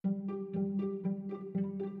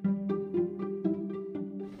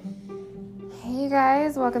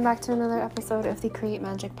guys, welcome back to another episode of the Create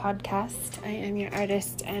Magic podcast. I am your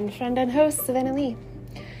artist and friend and host, Savannah Lee.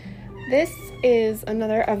 This is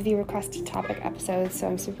another of the requested topic episodes, so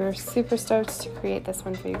I'm super stoked to create this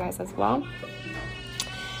one for you guys as well.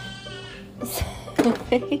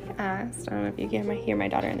 Somebody asked, I don't know if you can hear my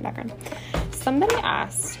daughter in the background. Somebody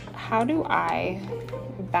asked, how do I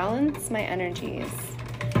balance my energies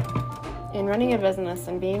in running a business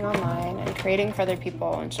and being online and creating for other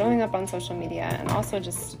people and showing up on social media and also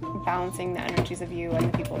just balancing the energies of you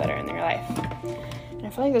and the people that are in your life? And I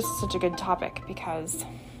feel like this is such a good topic because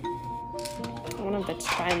one of the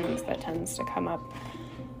trends that tends to come up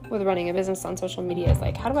with running a business on social media is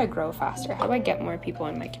like, how do I grow faster? How do I get more people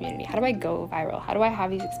in my community? How do I go viral? How do I have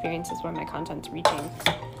these experiences where my content's reaching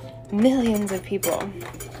millions of people?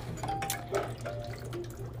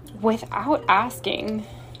 Without asking,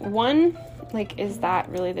 one, like, is that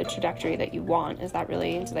really the trajectory that you want? Is that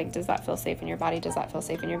really, like, does that feel safe in your body? Does that feel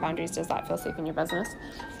safe in your boundaries? Does that feel safe in your business?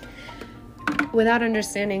 Without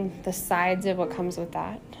understanding the sides of what comes with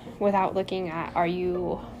that, without looking at, are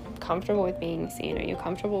you comfortable with being seen? Are you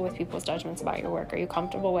comfortable with people's judgments about your work? Are you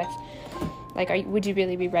comfortable with, like, would you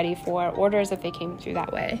really be ready for orders if they came through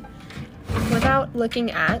that way? Without looking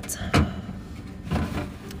at,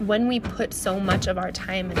 when we put so much of our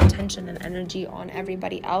time and attention and energy on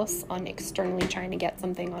everybody else, on externally trying to get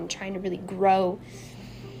something, on trying to really grow,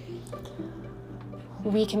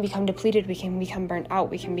 we can become depleted, we can become burnt out,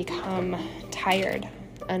 we can become tired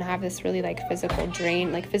and have this really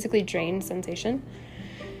physically drained sensation.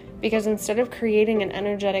 Because instead of creating an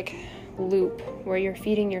energetic loop where you're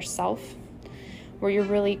feeding yourself, where you're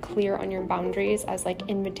really clear on your boundaries as like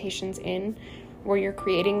invitations in, where you're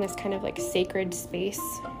creating this kind of like sacred space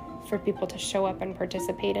for people to show up and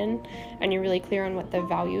participate in, and you're really clear on what the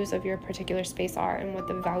values of your particular space are and what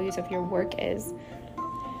the values of your work is,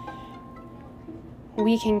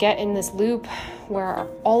 we can get in this loop where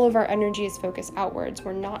all of our energy is focused outwards.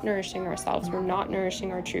 We're not nourishing ourselves. We're not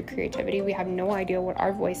nourishing our true creativity. We have no idea what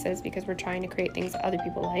our voice is because we're trying to create things that other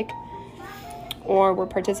people like, or we're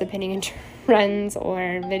participating in trends or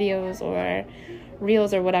videos or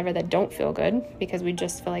reels or whatever that don't feel good because we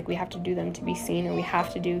just feel like we have to do them to be seen, or we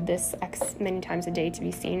have to do this X many times a day to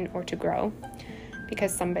be seen or to grow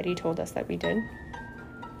because somebody told us that we did.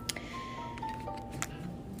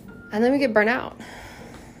 And then we get burnt out.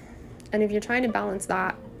 And if you're trying to balance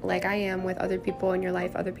that, like I am, with other people in your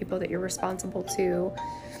life, other people that you're responsible to,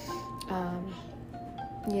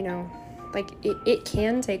 it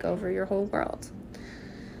can take over your whole world.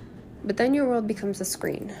 But then your world becomes a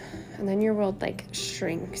screen, and then your world like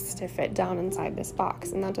shrinks to fit down inside this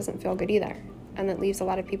box, and that doesn't feel good either. And that leaves a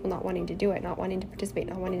lot of people not wanting to do it, not wanting to participate,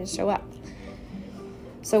 not wanting to show up.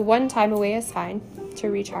 So one time away is fine to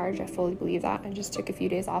recharge. I fully believe that. I just took a few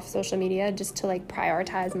days off social media just to like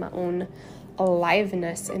prioritize my own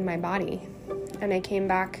aliveness in my body. And I came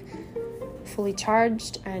back fully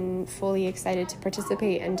charged and fully excited to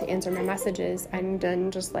participate and to answer my messages, and then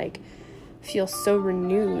just like feel so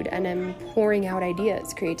renewed, and I'm pouring out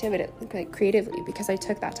ideas creatively because I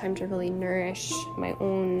took that time to really nourish my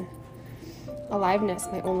own aliveness,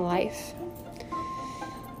 my own life.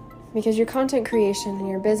 Because your content creation and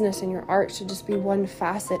your business and your art should just be one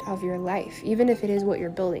facet of your life. Even if it is what you're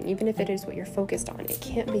building, even if it is what you're focused on, it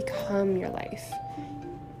can't become your life.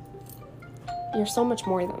 You're so much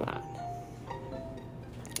more than that.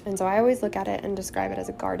 And so I always look at it and describe it as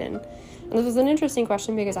a garden. And this was an interesting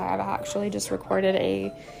question because I have actually just recorded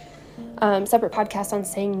a separate podcast on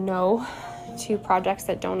saying no to projects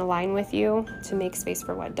that don't align with you to make space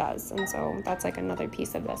for what does. And so that's like another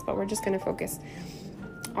piece of this, but we're just going to focus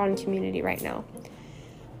on community right now.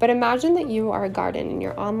 But imagine that you are a garden and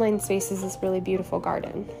your online space is this really beautiful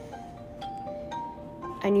garden.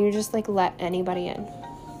 And you just like let anybody in.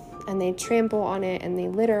 And they trample on it and they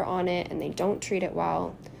litter on it and they don't treat it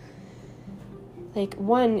well. Like,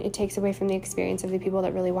 one, it takes away from the experience of the people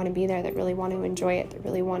that really want to be there, that really want to enjoy it, that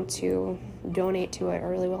really want to donate to it, or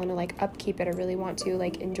really want to like upkeep it, or really want to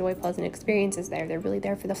like enjoy pleasant experiences there. They're really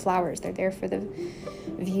there for the flowers. They're there for the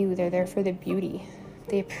view. They're there for the beauty.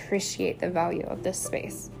 They appreciate the value of this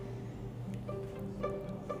space.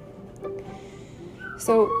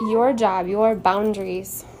 So your job, your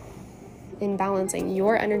boundaries in balancing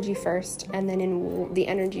your energy first, and then in the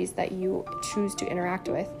energies that you choose to interact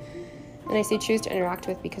with. And I say choose to interact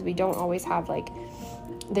with because we don't always have like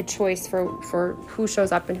the choice for who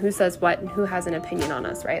shows up and who says what and who has an opinion on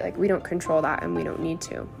us, right? Like we don't control that and we don't need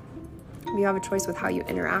to. You have a choice with how you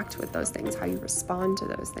interact with those things, how you respond to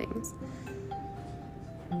those things.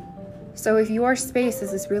 So if your space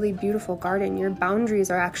is this really beautiful garden, your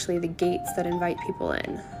boundaries are actually the gates that invite people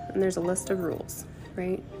in. and there's a list of rules,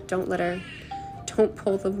 right? Don't litter, don't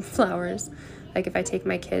pull the flowers. Like if I take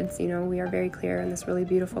my kids, we are very clear in this really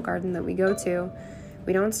beautiful garden that we go to,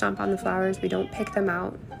 we don't stomp on the flowers, we don't pick them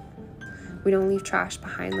out, we don't leave trash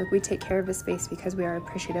behind. Like we take care of the space because we are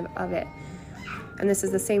appreciative of it. And this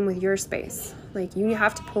is the same with your space. Like you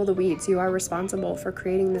have to pull the weeds. You are responsible for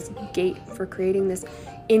creating this gate, for creating this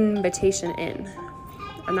invitation in.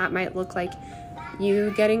 And that might look like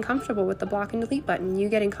you getting comfortable with the block and delete button, you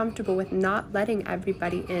getting comfortable with not letting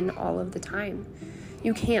everybody in all of the time.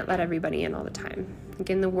 You can't let everybody in all the time. Like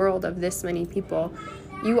in the world of this many people,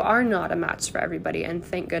 you are not a match for everybody, and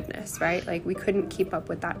thank goodness, right? Like we couldn't keep up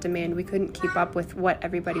with that demand. We couldn't keep up with what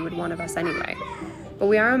everybody would want of us anyway. But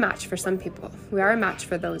we are a match for some people. We are a match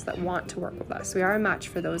for those that want to work with us. We are a match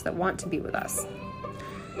for those that want to be with us.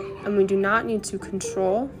 And we do not need to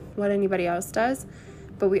control what anybody else does,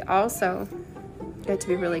 but we also get to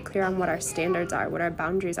be really clear on what our standards are, what our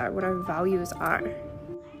boundaries are, what our values are.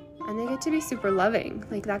 And they get to be super loving.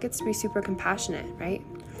 Like that gets to be super compassionate, right?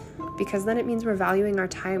 Because then it means we're valuing our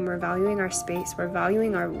time, we're valuing our space, we're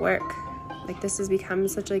valuing our work. Like this has become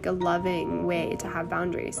such like a loving way to have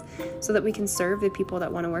boundaries so that we can serve the people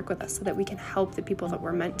that want to work with us, so that we can help the people that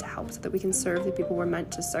we're meant to help, so that we can serve the people we're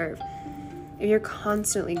meant to serve. If you're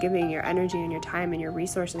constantly giving your energy and your time and your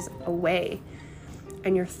resources away,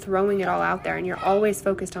 and you're throwing it all out there, and you're always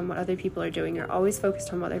focused on what other people are doing, you're always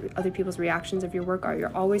focused on what other people's reactions of your work are,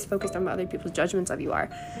 you're always focused on what other people's judgments of you are,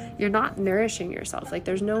 you're not nourishing yourself. Like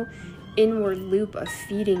there's no inward loop of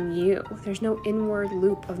feeding you. There's no inward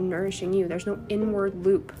loop of nourishing you. There's no inward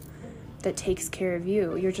loop that takes care of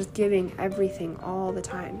you. You're just giving everything all the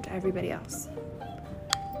time to everybody else,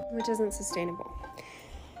 which isn't sustainable.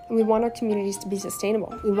 And we want our communities to be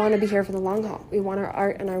sustainable. We want to be here for the long haul. We want our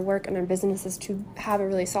art and our work and our businesses to have a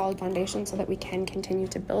really solid foundation so that we can continue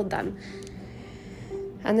to build them.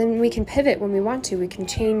 And then we can pivot when we want to. We can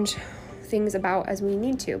change things about as we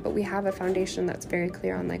need to, but we have a foundation that's very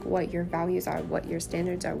clear on like what your values are, what your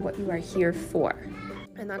standards are, what you are here for.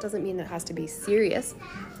 And that doesn't mean it has to be serious.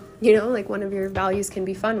 Like one of your values can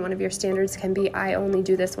be fun. One of your standards can be, I only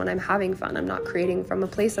do this when I'm having fun. I'm not creating from a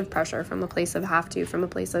place of pressure, from a place of have to, from a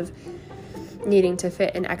place of needing to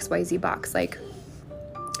fit an XYZ box. Like,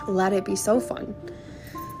 let it be so fun.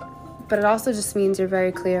 But it also just means you're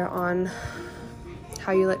very clear on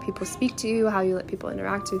how you let people speak to you, how you let people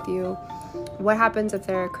interact with you. What happens if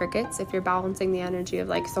there are crickets, if you're balancing the energy of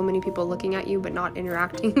like so many people looking at you but not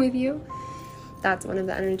interacting with you? That's one of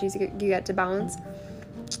the energies you get to balance.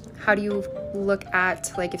 How do you look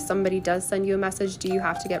at, like, if somebody does send you a message, do you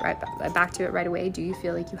have to get right back to it right away? Do you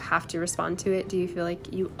feel like you have to respond to it? Do you feel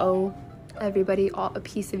like you owe everybody a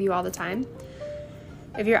piece of you all the time?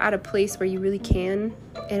 If you're at a place where you really can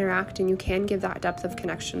interact and you can give that depth of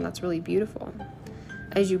connection, that's really beautiful.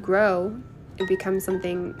 As you grow, it becomes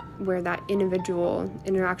something where that individual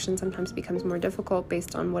interaction sometimes becomes more difficult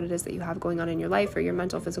based on what it is that you have going on in your life or your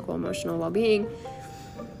mental, physical, emotional well-being.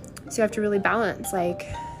 So you have to really balance, like,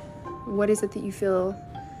 what is it that you feel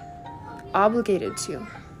obligated to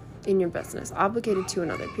in your business, obligated to in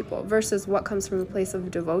other people, versus what comes from a place of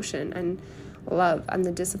devotion and love and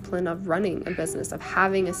the discipline of running a business, of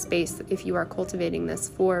having a space if you are cultivating this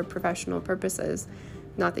for professional purposes.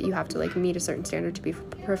 Not that you have to like meet a certain standard to be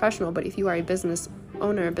professional, but if you are a business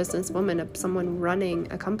owner, a businesswoman, someone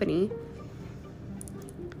running a company,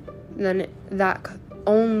 then that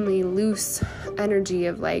only loose energy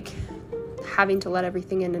of like having to let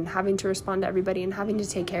everything in and having to respond to everybody and having to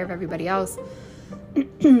take care of everybody else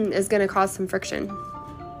is going to cause some friction.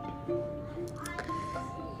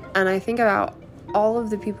 And I think about all of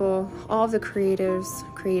the people, all of the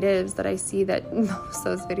creatives that I see that post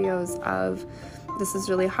those videos of, this is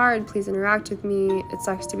really hard, please interact with me, it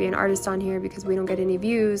sucks to be an artist on here because we don't get any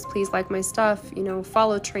views, please like my stuff,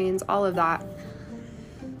 follow trains, all of that.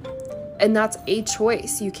 And that's a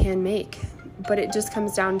choice you can make. But it just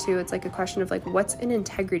comes down to, it's like a question of like, what's an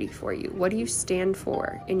integrity for you? What do you stand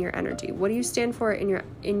for in your energy? What do you stand for in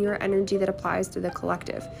your energy that applies to the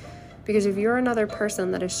collective? Because if you're another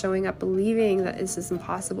person that is showing up believing that this is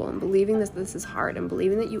impossible and believing that this is hard and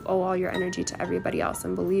believing that you owe all your energy to everybody else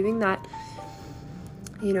and believing that,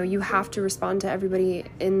 you have to respond to everybody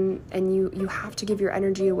and you have to give your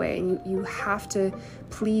energy away and you have to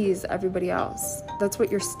please everybody else. That's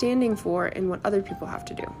what you're standing for and what other people have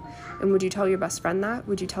to do. And would you tell your best friend that?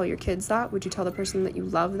 Would you tell your kids that? Would you tell the person that you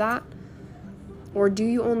love that? Or do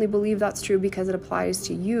you only believe that's true because it applies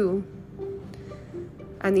to you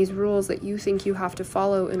and these rules that you think you have to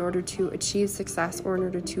follow in order to achieve success or in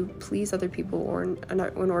order to please other people or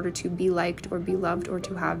in order to be liked or be loved or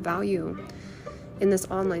to have value in this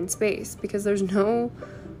online space? Because there's no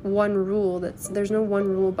one rule there's no one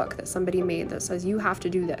rule book that somebody made that says you have to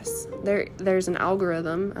do this. There's an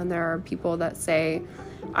algorithm, and there are people that say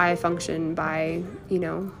I function by,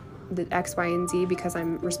 the X, Y, and Z because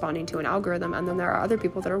I'm responding to an algorithm. And then there are other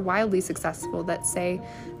people that are wildly successful that say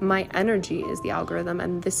my energy is the algorithm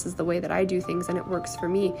and this is the way that I do things and it works for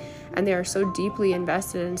me. And they are so deeply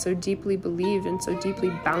invested and so deeply believed and so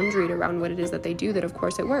deeply boundaried around what it is that they do that of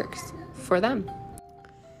course it works for them.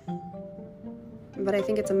 But I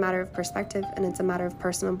think it's a matter of perspective, and it's a matter of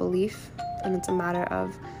personal belief, and it's a matter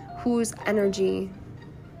of whose energy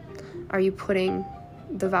are you putting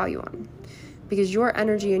the value on. Because your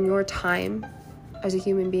energy and your time as a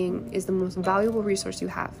human being is the most valuable resource you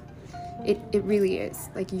have. It really is.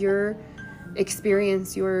 Like, your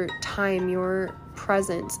experience, your time, your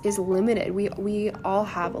presence is limited. We all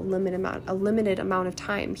have a limited amount of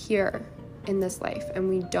time here in this life, and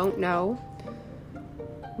we don't know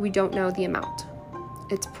the amount.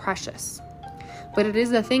 It's precious. But it is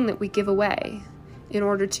the thing that we give away in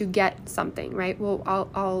order to get something, right? Well,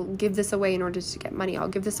 I'll give this away in order to get money. I'll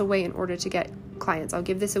give this away in order to get clients. I'll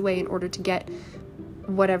give this away in order to get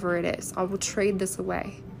whatever it is. I will trade this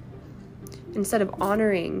away. Instead of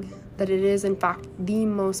honoring that it is, in fact, the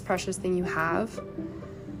most precious thing you have,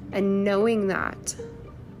 and knowing that,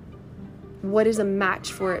 what is a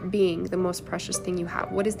match for it being the most precious thing you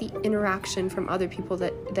have? What is the interaction from other people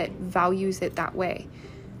that values it that way?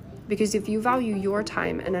 Because if you value your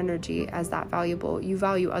time and energy as that valuable, you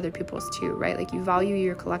value other people's too, right? Like, you value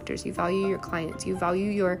your collectors, you value your clients, you value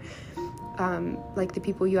your, like, the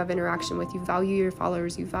people you have interaction with, you value your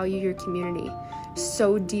followers, you value your community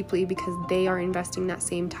so deeply because they are investing that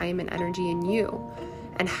same time and energy in you.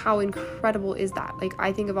 And how incredible is that? Like,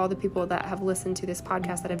 I think of all the people that have listened to this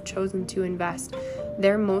podcast that have chosen to invest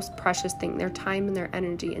their most precious thing, their time and their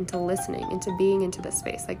energy, into listening, into being into this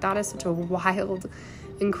space. Like, that is such a wild,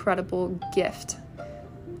 incredible gift,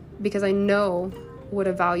 because I know what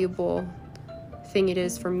a valuable thing it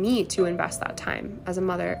is for me to invest that time as a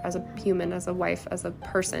mother, as a human, as a wife, as a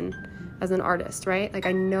person, as an artist, right? Like,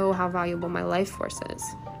 I know how valuable my life force is.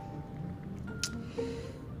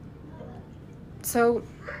 So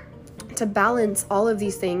to balance all of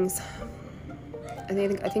these things, I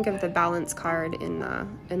think of the balance card in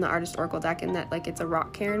the Artist Oracle deck, in that, like, it's a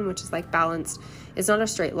rock cairn, which is like balanced. It's not a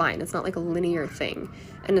straight line. It's not like a linear thing.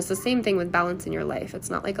 And it's the same thing with balance in your life. It's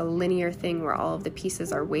not like a linear thing where all of the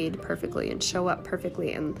pieces are weighed perfectly and show up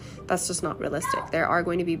perfectly. And that's just not realistic. There are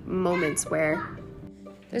going to be moments where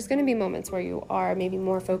you are maybe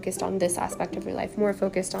more focused on this aspect of your life, more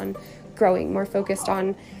focused on growing, more focused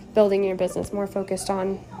on building your business, more focused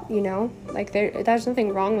on, like, there's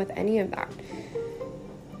nothing wrong with any of that.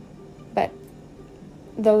 But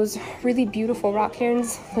those really beautiful rock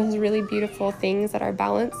cairns, those really beautiful things that are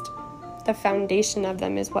balanced, the foundation of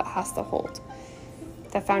them is what has to hold.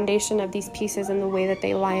 The foundation of these pieces and the way that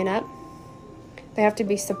they line up, they have to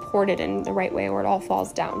be supported in the right way or it all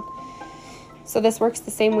falls down. So this works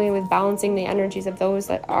the same way with balancing the energies of those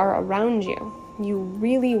that are around you. You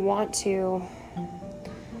really want to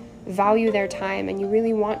value their time, and you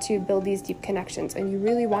really want to build these deep connections, and you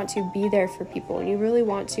really want to be there for people, and you really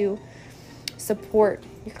want to support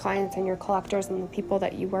your clients and your collectors and the people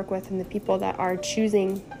that you work with and the people that are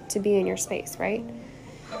choosing to be in your space, right?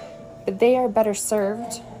 But they are better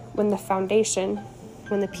served when the foundation,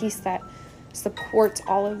 when the piece that supports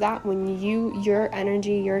all of that, when your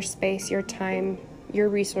energy, your space, your time, your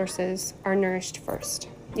resources are nourished first.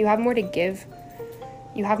 You have more to give.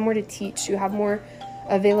 You have more to teach. You have more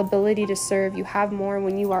availability to serve. You have more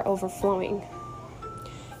when you are overflowing.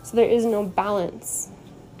 So there is no balance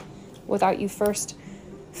without you first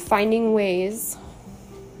finding ways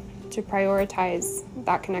to prioritize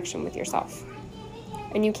that connection with yourself.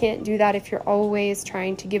 And you can't do that if you're always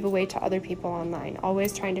trying to give away to other people online,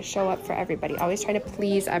 always trying to show up for everybody, always trying to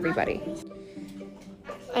please everybody.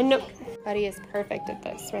 And nobody is perfect at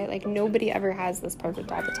this, right? Like, nobody ever has this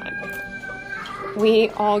perfect all the time. We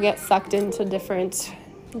all get sucked into different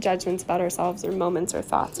judgments about ourselves or moments or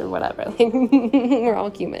thoughts or whatever. Like, we're all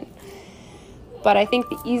human. But I think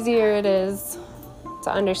the easier it is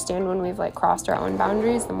to understand when we've, like, crossed our own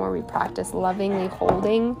boundaries, the more we practice lovingly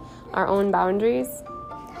holding our own boundaries,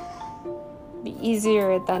 the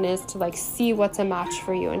easier it then is to, like, see what's a match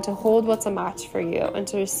for you and to hold what's a match for you and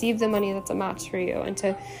to receive the money that's a match for you and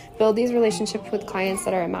to build these relationships with clients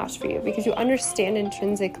that are a match for you, because you understand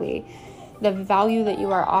intrinsically the value that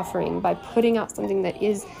you are offering by putting out something that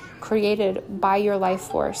is created by your life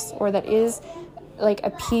force, or that is like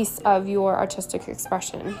a piece of your artistic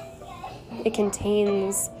expression. It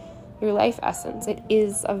contains your life essence. It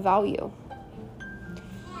is of value.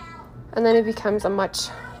 And then it becomes a much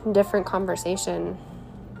different conversation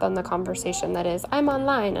than the conversation that is, I'm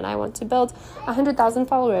online and I want to build 100,000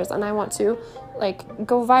 followers and I want to like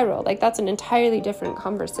go viral. Like that's an entirely different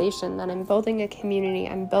conversation than I'm building a community,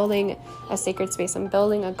 I'm building a sacred space, I'm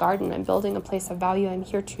building a garden, I'm building a place of value. I'm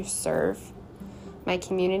here to serve my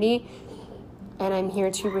community, and I'm here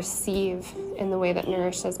to receive in the way that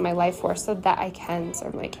nourishes my life force so that I can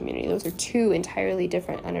serve my community. Those are two entirely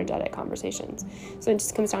different energetic conversations. So it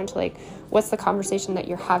just comes down to like, what's the conversation that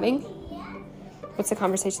you're having? What's the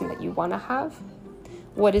conversation that you want to have?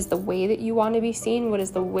 What is the way that you want to be seen? What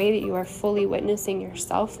is the way that you are fully witnessing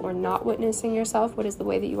yourself or not witnessing yourself? What is the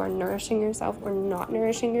way that you are nourishing yourself or not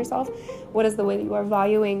nourishing yourself? What is the way that you are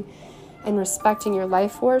valuing and respecting your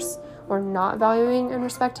life force or not valuing and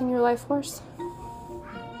respecting your life force?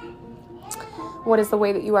 What is the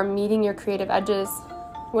way that you are meeting your creative edges?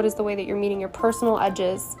 What is the way that you're meeting your personal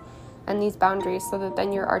edges and these boundaries so that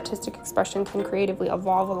then your artistic expression can creatively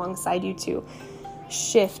evolve alongside you to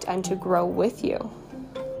shift and to grow with you?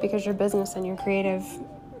 Because your business and your creative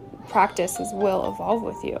practices will evolve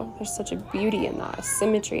with you. There's such a beauty in that, a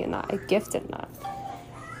symmetry in that, a gift in that.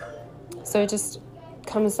 So it just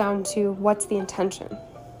comes down to what's the intention?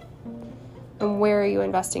 And where are you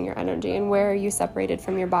investing your energy? And where are you separated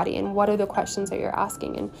from your body? And what are the questions that you're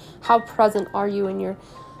asking? And how present are you in your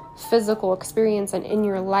physical experience and in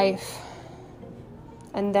your life?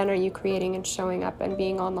 And then are you creating and showing up and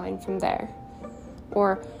being online from there?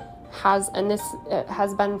 Or it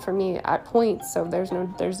has been for me at points, so there's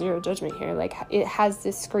zero judgment here. Like it has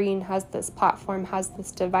this screen, has this platform, has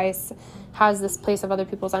this device, has this place of other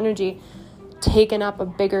people's energy taken up a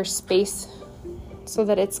bigger space so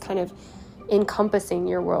that it's kind of encompassing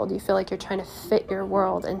your world. You feel like you're trying to fit your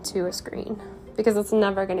world into a screen, because it's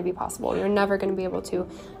never going to be possible. You're never going to be able to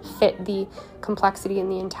fit the complexity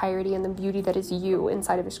and the entirety and the beauty that is you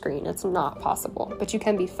inside of a screen. It's not possible. But you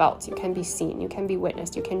can be felt, you can be seen, you can be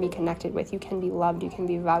witnessed, you can be connected with, you can be loved, you can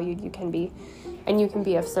be valued, you can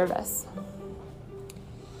be of service.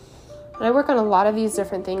 And I work on a lot of these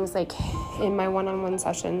different things, like in my one-on-one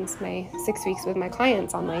sessions, my 6 weeks with my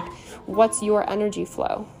clients, on like, what's your energy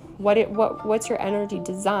flow? What's your energy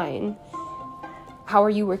design? How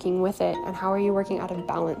are you working with it? And how are you working out of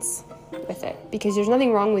balance with it? Because there's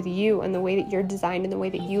nothing wrong with you and the way that you're designed and the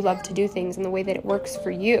way that you love to do things and the way that it works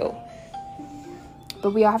for you.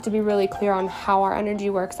 But we have to be really clear on how our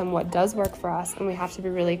energy works and what does work for us. And we have to be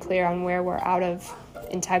really clear on where we're out of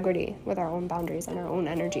integrity with our own boundaries and our own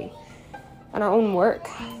energy and our own work.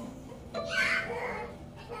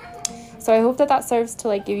 So I hope that serves to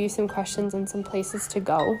like give you some questions and some places to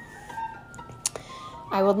go.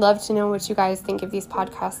 I would love to know what you guys think of these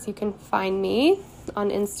podcasts. You can find me on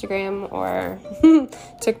Instagram or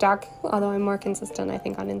TikTok, although I'm more consistent, I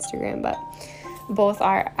think, on Instagram, but both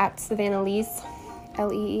are at Savannah Lees,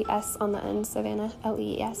 Lees on the end, Savannah,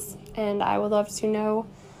 Lees. And I would love to know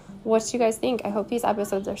what you guys think. I hope these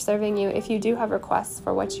episodes are serving you. If you do have requests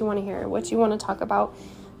for what you want to hear, what you want to talk about,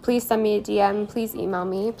 please send me a DM, please email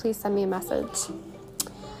me, please send me a message.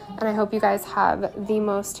 And I hope you guys have the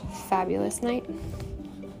most fabulous night.